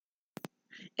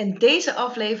In deze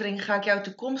aflevering ga ik jouw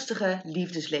toekomstige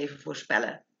liefdesleven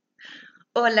voorspellen.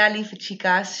 Hola lieve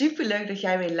chica, superleuk dat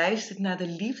jij weer luistert naar de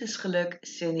Liefdesgeluk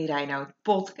Cindy Reinoud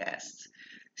podcast.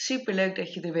 Superleuk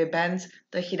dat je er weer bent,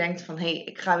 dat je denkt van hé,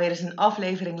 ik ga weer eens een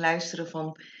aflevering luisteren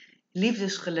van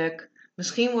liefdesgeluk.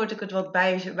 Misschien word ik het wat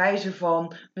wijzer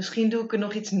van, misschien doe ik er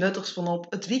nog iets nuttigs van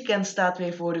op. Het weekend staat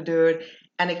weer voor de deur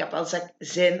en ik heb altijd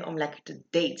zin om lekker te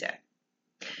daten.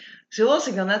 Zoals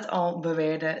ik net al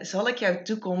beweerde, zal ik jouw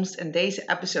toekomst in deze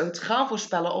episode gaan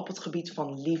voorspellen op het gebied van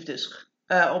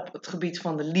op het gebied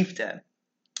van de liefde.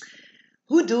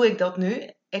 Hoe doe ik dat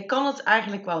nu? Ik kan het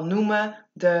eigenlijk wel noemen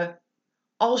de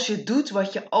als je doet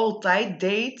wat je altijd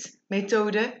deed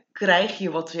methode, krijg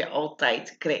je wat je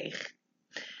altijd kreeg.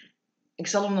 Ik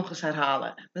zal hem nog eens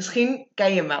herhalen. Misschien ken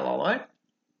je hem wel al hoor.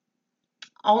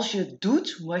 Als je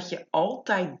doet wat je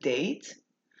altijd deed,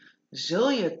 zul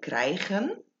je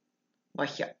krijgen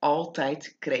wat je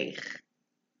altijd kreeg.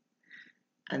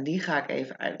 En die ga ik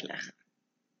even uitleggen.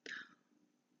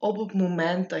 Op het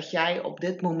moment dat jij op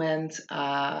dit moment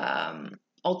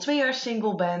al 2 jaar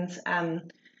single bent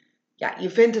en ja, je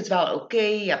vindt het wel oké,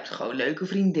 je hebt gewoon leuke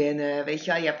vriendinnen, weet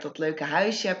je wel, je hebt dat leuke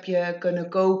huisje heb je kunnen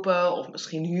kopen of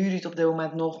misschien huur je het op dit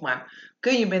moment nog, maar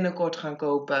kun je binnenkort gaan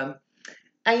kopen.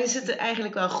 En je zit er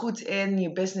eigenlijk wel goed in,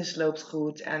 je business loopt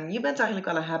goed en je bent eigenlijk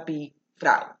wel een happy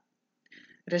vrouw.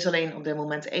 Er is alleen op dit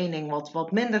moment één ding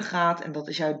wat minder gaat en dat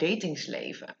is jouw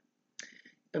datingsleven.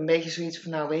 Ik ben een beetje zoiets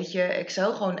van, nou weet je, ik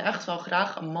zou gewoon echt wel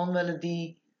graag een man willen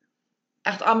die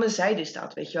echt aan mijn zijde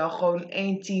staat, weet je wel. Gewoon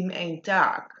 1 team, 1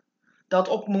 taak. Dat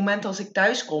op het moment als ik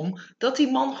thuis kom, dat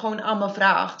die man gewoon aan me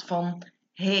vraagt van,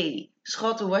 hey,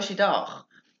 schat, hoe was je dag?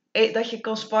 Dat je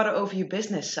kan sparren over je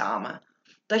business samen.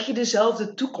 Dat je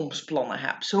dezelfde toekomstplannen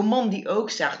hebt. Zo'n man die ook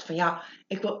zegt van ja,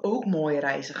 ik wil ook mooie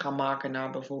reizen gaan maken naar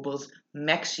bijvoorbeeld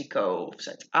Mexico of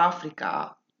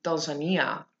Zuid-Afrika,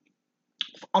 Tanzania.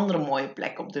 Of andere mooie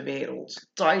plekken op de wereld.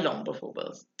 Thailand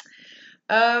bijvoorbeeld.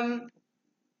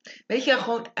 Weet je,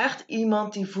 gewoon echt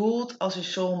iemand die voelt als een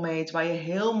soulmate. Waar je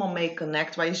helemaal mee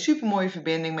connect. Waar je super mooie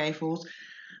verbinding mee voelt.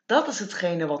 Dat is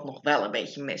hetgene wat nog wel een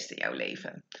beetje mist in jouw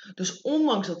leven. Dus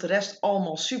ondanks dat de rest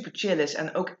allemaal super chill is.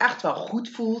 En ook echt wel goed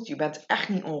voelt. Je bent echt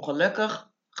niet ongelukkig.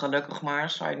 Gelukkig maar,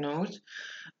 side note.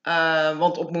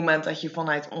 Want op het moment dat je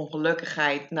vanuit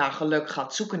ongelukkigheid naar geluk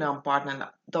gaat zoeken naar een partner,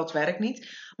 nou, dat werkt niet.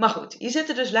 Maar goed, je zit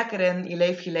er dus lekker in, je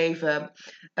leeft je leven,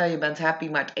 je bent happy,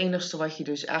 maar het enige wat je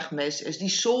dus echt mist is die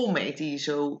soulmate die je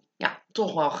zo, ja,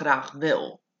 toch wel graag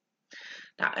wil.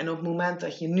 Nou, en op het moment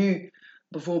dat je nu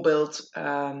bijvoorbeeld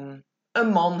een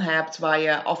man hebt waar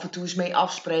je af en toe eens mee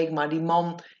afspreekt, maar die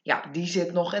man, ja, die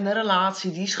zit nog in een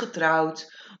relatie, die is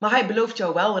getrouwd, maar hij belooft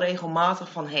jou wel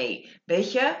regelmatig van, hey,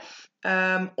 weet je,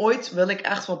 ooit wil ik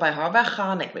echt wel bij haar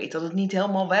weggaan. Ik weet dat het niet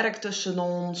helemaal werkt tussen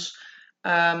ons.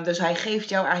 Dus hij geeft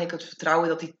jou eigenlijk het vertrouwen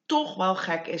dat hij toch wel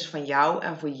gek is van jou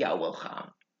en voor jou wil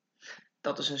gaan.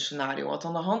 Dat is een scenario wat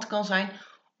aan de hand kan zijn.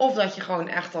 Of dat je gewoon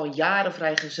echt al jaren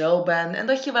vrijgezel bent. En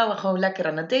dat je wel gewoon lekker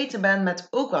aan het daten bent met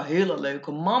ook wel hele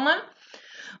leuke mannen.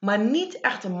 Maar niet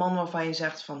echt een man waarvan je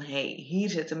zegt van hé, hier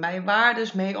zitten mijn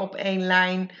waardes mee op één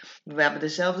lijn. We hebben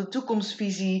dezelfde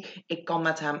toekomstvisie. Ik kan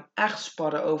met hem echt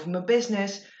sparren over mijn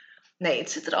business. Nee,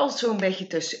 het zit er altijd zo'n beetje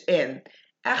tussenin.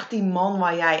 Echt die man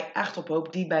waar jij echt op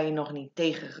hoopt, die ben je nog niet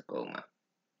tegengekomen.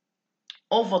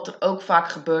 Of wat er ook vaak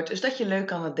gebeurt, is dat je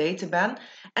leuk aan het daten bent.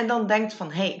 En dan denkt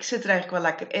van, hé, ik zit er eigenlijk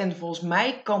wel lekker in. Volgens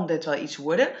mij kan dit wel iets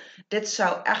worden. Dit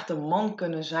zou echt een man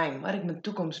kunnen zijn waar ik mijn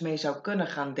toekomst mee zou kunnen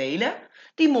gaan delen.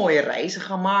 Die mooie reizen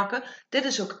gaan maken. Dit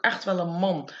is ook echt wel een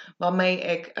man waarmee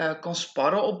ik kan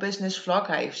sparren op businessvlak.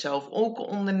 Hij heeft zelf ook een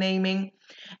onderneming.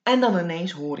 En dan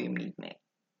ineens hoor je hem niet meer.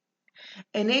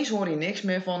 Ineens hoor je niks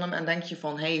meer van hem en denk je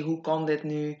van, hé, hoe kan dit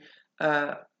nu?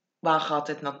 Waar gaat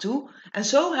dit naartoe? En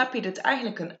zo heb je dit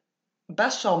eigenlijk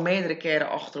best wel meerdere keren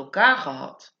achter elkaar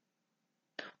gehad.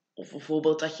 Of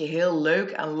bijvoorbeeld dat je heel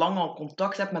leuk en lang al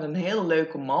contact hebt met een heel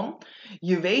leuke man.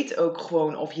 Je weet ook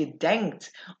gewoon of je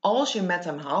denkt, als je met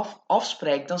hem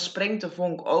afspreekt, dan springt de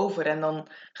vonk over en dan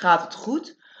gaat het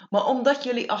goed. Maar omdat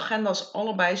jullie agenda's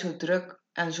allebei zo druk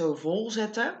en zo vol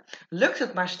zitten, lukt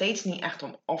het maar steeds niet echt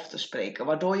om af te spreken.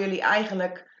 Waardoor jullie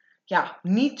eigenlijk ja,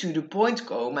 niet to the point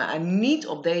komen en niet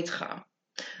op date gaan.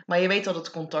 Maar je weet dat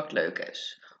het contact leuk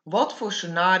is. Wat voor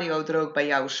scenario er ook bij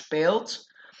jou speelt,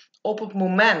 op het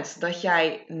moment dat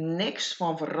jij niks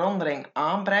van verandering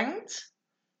aanbrengt.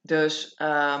 Dus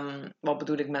wat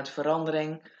bedoel ik met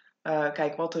verandering?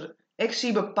 Kijk, ik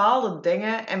zie bepaalde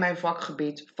dingen in mijn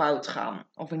vakgebied fout gaan.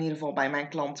 Of in ieder geval bij mijn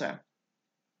klanten.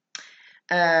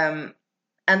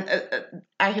 En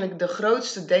eigenlijk de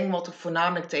grootste ding wat ik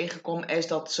voornamelijk tegenkom is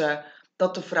dat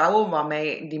dat de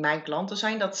vrouwen die mijn klanten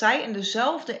zijn, dat zij in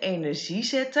dezelfde energie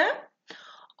zitten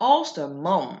als de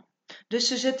man. Dus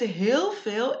ze zitten heel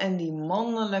veel in die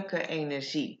mannelijke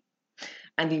energie.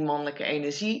 En die mannelijke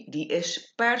energie, die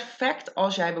is perfect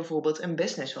als jij bijvoorbeeld een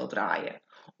business wilt draaien.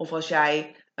 Of als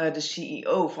jij de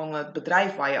CEO van het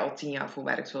bedrijf waar je al 10 jaar voor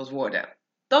werkt wilt worden.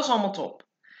 Dat is allemaal top.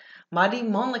 Maar die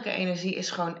mannelijke energie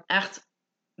is gewoon echt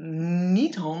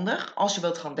niet handig als je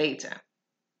wilt gaan daten.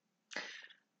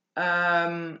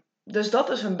 Dus dat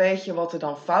is een beetje wat er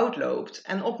dan fout loopt.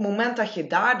 En op het moment dat je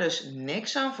daar dus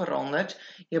niks aan verandert,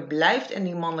 je blijft in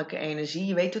die mannelijke energie,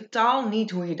 je weet totaal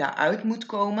niet hoe je daaruit moet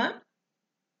komen,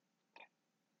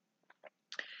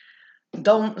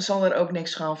 dan zal er ook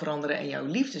niks gaan veranderen in jouw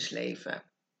liefdesleven.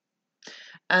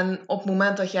 En op het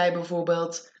moment dat jij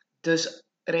bijvoorbeeld dus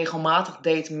regelmatig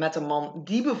date met een man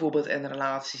die bijvoorbeeld in een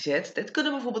relatie zit, dit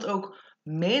kunnen bijvoorbeeld ook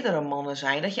meerdere mannen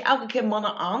zijn, dat je elke keer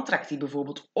mannen aantrekt die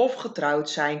bijvoorbeeld of getrouwd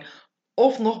zijn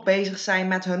of nog bezig zijn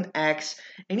met hun ex.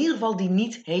 In ieder geval die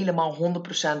niet helemaal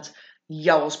 100%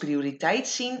 jou als prioriteit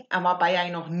zien en waarbij jij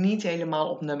nog niet helemaal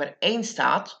op nummer 1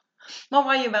 staat, maar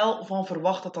waar je wel van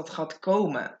verwacht dat dat gaat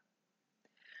komen.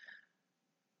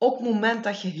 Op het moment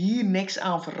dat je hier niks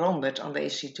aan verandert aan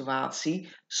deze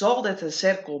situatie, zal dit een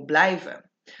cirkel blijven.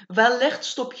 Wellicht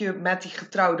stop je met die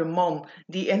getrouwde man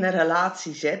die in een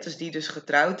relatie zit, dus die dus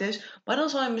getrouwd is, maar dan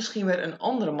zal je misschien weer een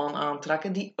andere man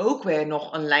aantrekken die ook weer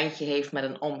nog een lijntje heeft met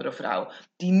een andere vrouw,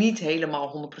 die niet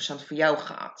helemaal 100% voor jou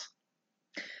gaat.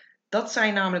 Dat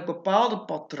zijn namelijk bepaalde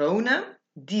patronen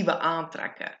die we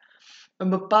aantrekken. Een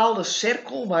bepaalde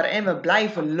cirkel waarin we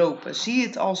blijven lopen. Zie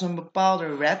het als een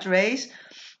bepaalde rat race.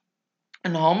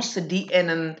 Een hamster die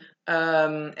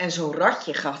in zo'n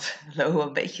ratje gaat lopen.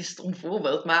 Een beetje een stom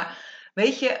voorbeeld. Maar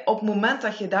weet je, op het moment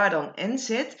dat je daar dan in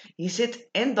zit. Je zit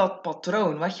in dat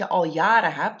patroon wat je al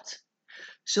jaren hebt.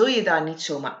 Zul je daar niet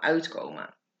zomaar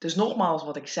uitkomen. Dus nogmaals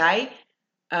wat ik zei.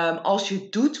 Als je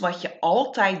doet wat je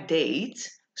altijd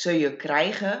deed. Zul je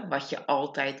krijgen wat je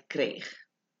altijd kreeg.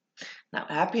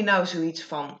 Nou, heb je nou zoiets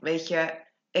van, weet je,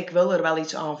 ik wil er wel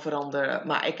iets aan veranderen,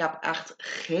 maar ik heb echt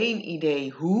geen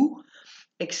idee hoe.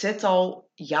 Ik zit al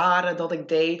jaren dat ik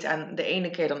date en de ene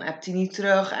keer dan appt hij niet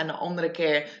terug en de andere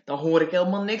keer dan hoor ik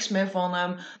helemaal niks meer van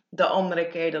hem. De andere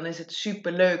keer dan is het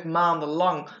superleuk,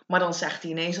 maandenlang, maar dan zegt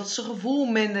hij ineens dat zijn gevoel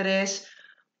minder is.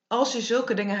 Als je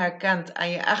zulke dingen herkent en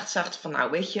je echt zegt van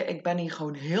nou weet je, ik ben hier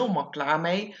gewoon helemaal klaar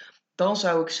mee, dan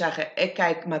zou ik zeggen, ik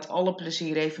kijk met alle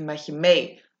plezier even met je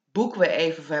mee. Boeken we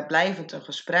even vrijblijvend een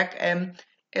gesprek in.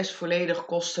 Is volledig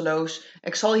kosteloos.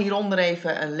 Ik zal hieronder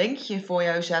even een linkje voor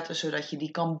jou zetten, zodat je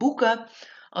die kan boeken.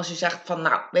 Als je zegt van,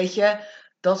 nou, weet je,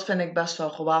 dat vind ik best wel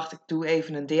gewaagd. Ik doe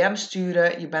even een DM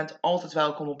sturen. Je bent altijd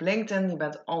welkom op LinkedIn. Je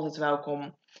bent altijd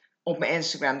welkom op mijn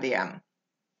Instagram DM.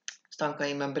 Dus dan kan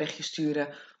je me een berichtje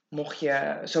sturen, mocht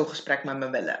je zo'n gesprek met me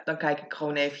willen. Dan kijk ik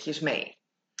gewoon eventjes mee.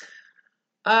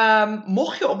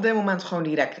 Mocht je op dit moment gewoon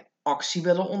direct actie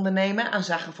willen ondernemen en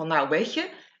zeggen van nou weet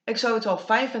je, ik zou het wel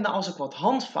fijn vinden als ik wat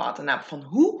handvaten heb van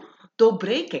hoe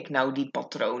doorbreek ik nou die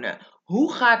patronen?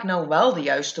 Hoe ga ik nou wel de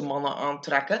juiste mannen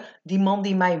aantrekken? Die man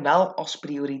die mij wel als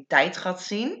prioriteit gaat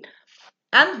zien.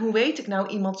 En hoe weet ik nou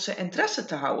iemand zijn interesse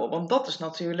te houden? Want dat is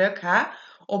natuurlijk,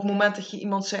 op het moment dat je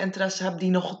iemand zijn interesse hebt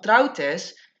die nog getrouwd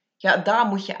is, ja, daar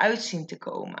moet je uit zien te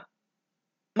komen.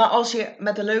 Maar als je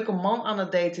met een leuke man aan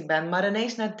het daten bent, maar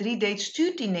ineens na 3 dates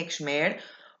stuurt hij niks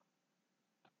meer.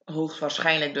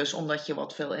 Hoogstwaarschijnlijk dus omdat je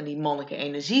wat veel in die mannelijke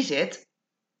energie zit.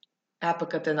 Heb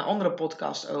ik het in een andere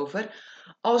podcast over.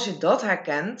 Als je dat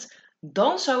herkent,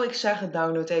 dan zou ik zeggen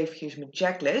download eventjes mijn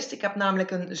checklist. Ik heb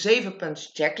namelijk een 7-punts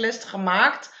checklist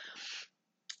gemaakt.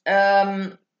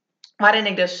 Waarin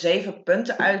ik dus 7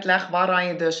 punten uitleg waaraan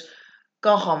je dus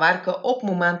kan gaan werken op het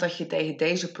moment dat je tegen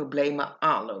deze problemen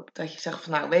aanloopt. Dat je zegt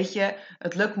van nou weet je,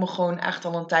 het lukt me gewoon echt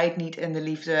al een tijd niet in de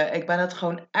liefde. Ik ben het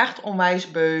gewoon echt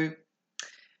onwijs beu.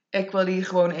 Ik wil hier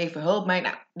gewoon even hulp mee.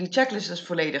 Nou, die checklist is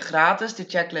volledig gratis. Die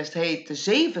checklist heet de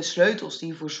 7 sleutels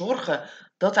die ervoor zorgen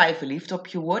dat hij verliefd op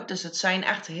je wordt. Dus het zijn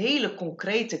echt hele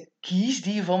concrete keys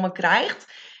die je van me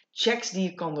krijgt. Checks die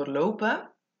je kan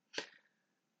doorlopen.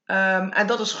 En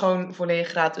dat is gewoon volledig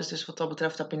gratis. Dus wat dat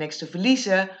betreft heb je niks te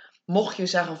verliezen. Mocht je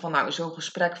zeggen van nou zo'n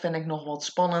gesprek vind ik nog wat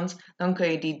spannend. Dan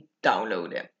kun je die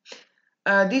downloaden.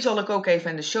 Die zal ik ook even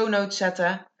in de show notes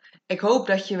zetten. Ik hoop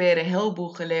dat je weer een heleboel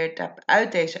geleerd hebt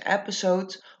uit deze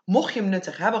episode. Mocht je hem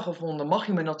nuttig hebben gevonden, mag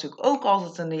je me natuurlijk ook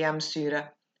altijd een DM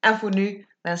sturen. En voor nu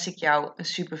wens ik jou een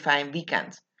super fijn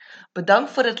weekend.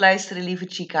 Bedankt voor het luisteren lieve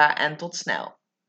chica en tot snel.